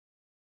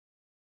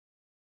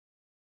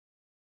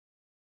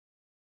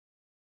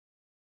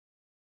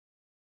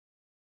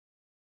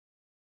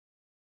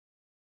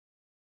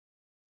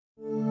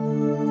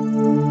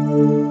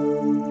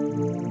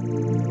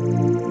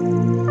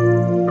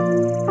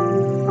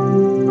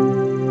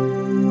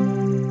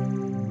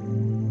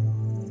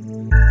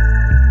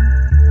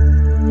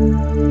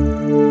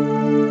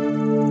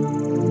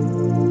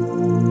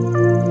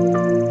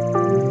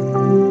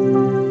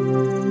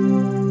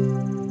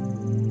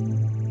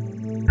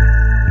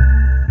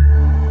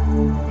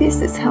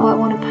This is how I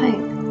want to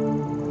paint.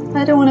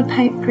 I don't want to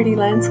paint pretty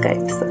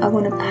landscapes. I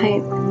want to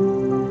paint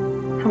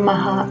from my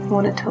heart. I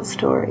want to tell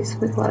stories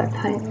with what I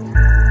paint.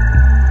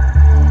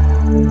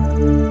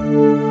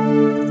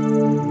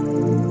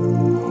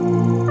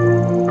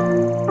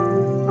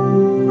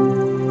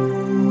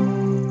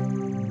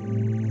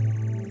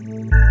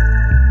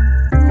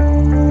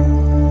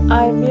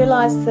 I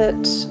realised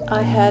that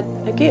I had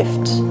a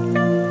gift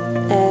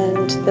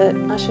and that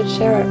I should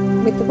share it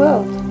with the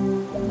world.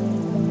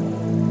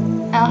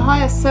 Our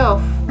higher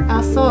self,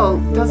 our soul,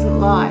 doesn't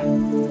lie.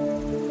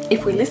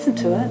 If we listen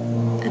to it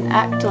and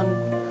act on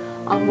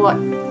what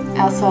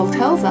our soul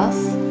tells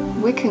us,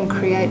 we can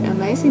create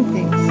amazing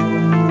things.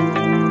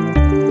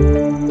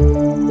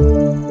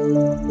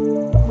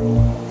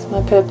 So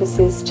my purpose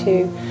is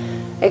to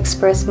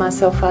express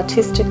myself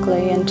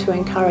artistically and to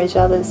encourage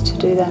others to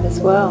do that as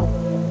well.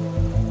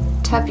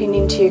 Tapping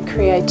into your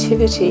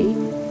creativity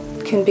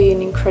can be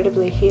an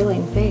incredibly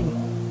healing thing.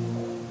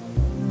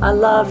 I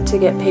love to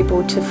get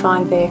people to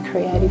find their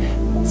creative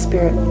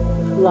spirit.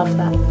 I love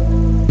that.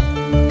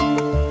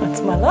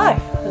 That's my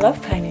life. I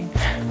love painting.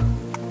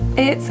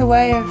 It's a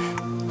way of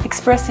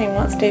expressing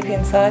what's deep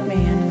inside me,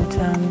 and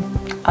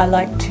I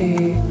like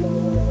to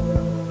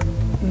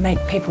make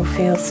people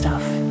feel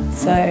stuff.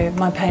 So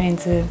my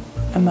paintings are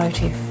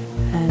emotive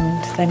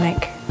and they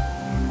make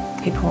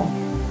people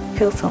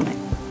feel something.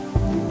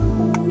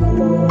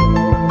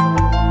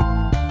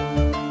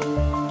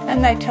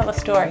 And they tell a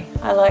story.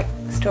 I like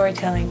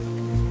storytelling,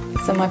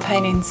 so my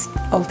paintings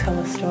all tell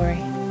a story.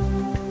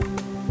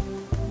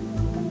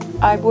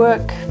 I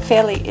work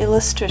fairly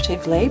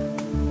illustratively,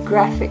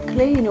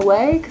 graphically in a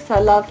way, because I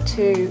love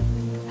to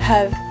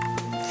have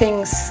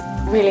things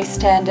really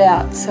stand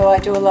out. So I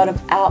do a lot of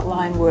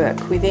outline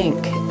work with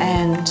ink,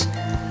 and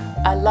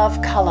I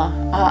love colour.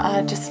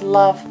 I just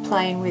love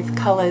playing with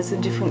colours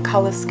and different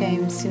colour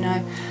schemes, you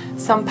know.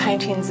 Some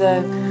paintings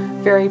are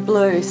very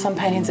blue, some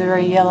paintings are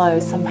very yellow,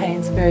 some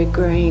paintings are very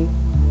green.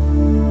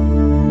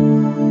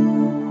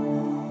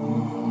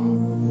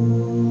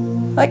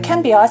 It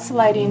can be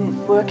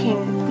isolating working,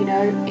 you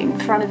know, in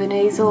front of an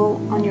easel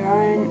on your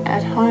own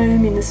at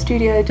home in the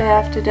studio day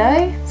after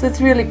day. So it's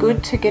really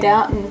good to get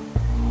out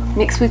and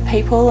mix with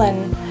people,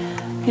 and,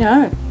 you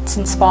know, it's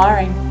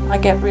inspiring. I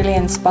get really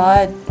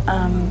inspired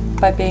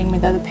by being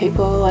with other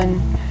people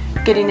and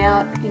getting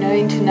out, you know,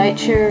 into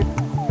nature,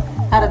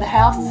 out of the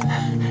house,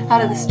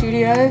 out of the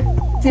studio.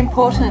 It's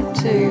important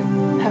to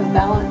have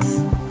balance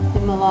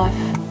in my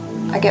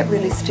life. I get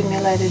really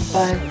stimulated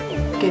by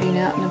getting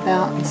out and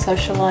about and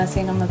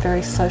socialising. I'm a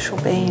very social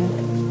being.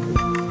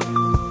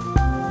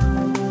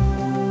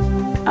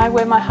 I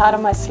wear my heart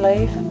on my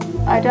sleeve.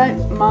 I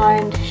don't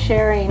mind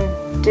sharing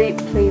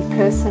deeply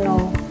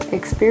personal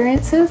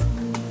experiences,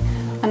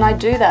 and I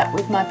do that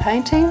with my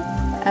painting,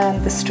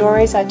 and the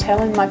stories I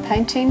tell in my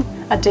painting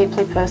are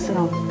deeply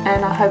personal,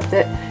 and I hope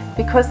that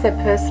because they're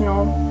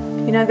personal,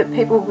 you know, that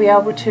people will be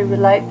able to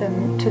relate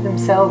them to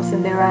themselves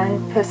and their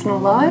own personal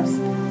lives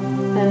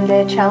and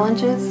their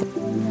challenges,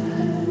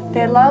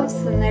 their loves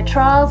and their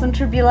trials and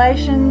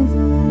tribulations.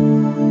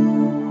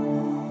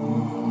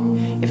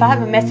 If I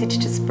have a message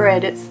to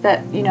spread, it's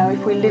that, you know,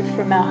 if we live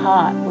from our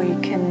heart, we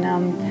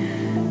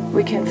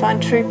can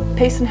find true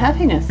peace and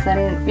happiness.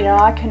 And, you know,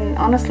 I can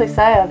honestly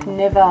say I've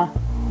never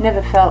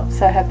felt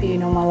so happy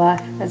in all my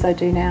life as I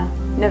do now.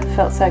 Never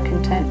felt so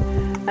content.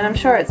 And I'm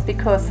sure it's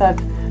because I've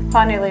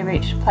finally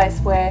reached a place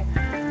where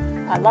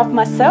I love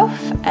myself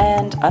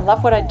and I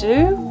love what I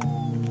do.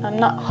 I'm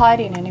not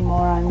hiding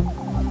anymore.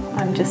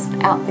 I'm just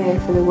out there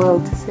for the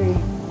world to see.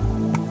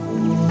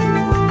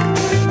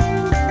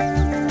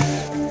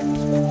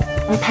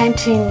 I'm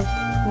painting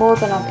more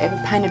than I've ever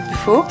painted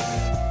before.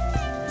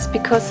 It's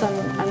because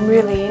I'm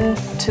really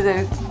into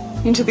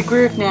the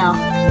groove now.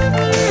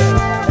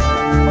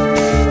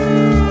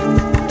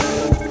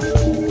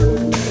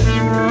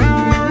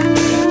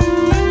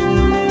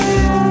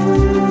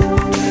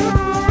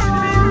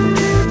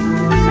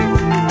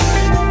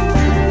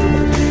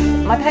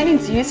 My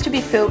paintings used to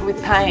be filled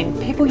with pain.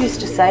 People used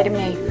to say to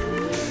me,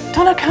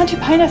 "Donna, can't you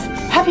paint a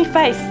happy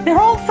face? They're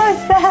all so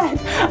sad."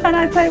 And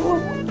I'd say,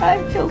 well, I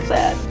feel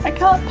sad. I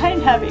can't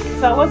paint happy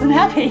because I wasn't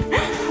happy.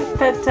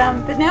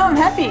 But now I'm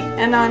happy,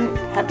 and I'm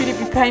happy to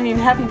be painting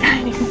happy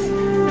paintings.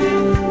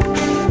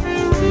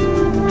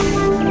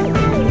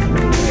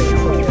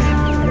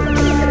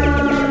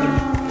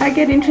 I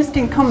get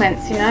interesting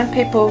comments, you know,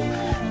 people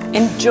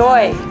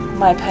enjoy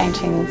my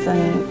paintings,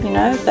 and, you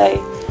know, they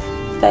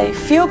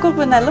feel good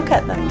when they look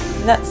at them.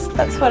 And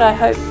that's what I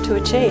hope to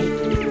achieve.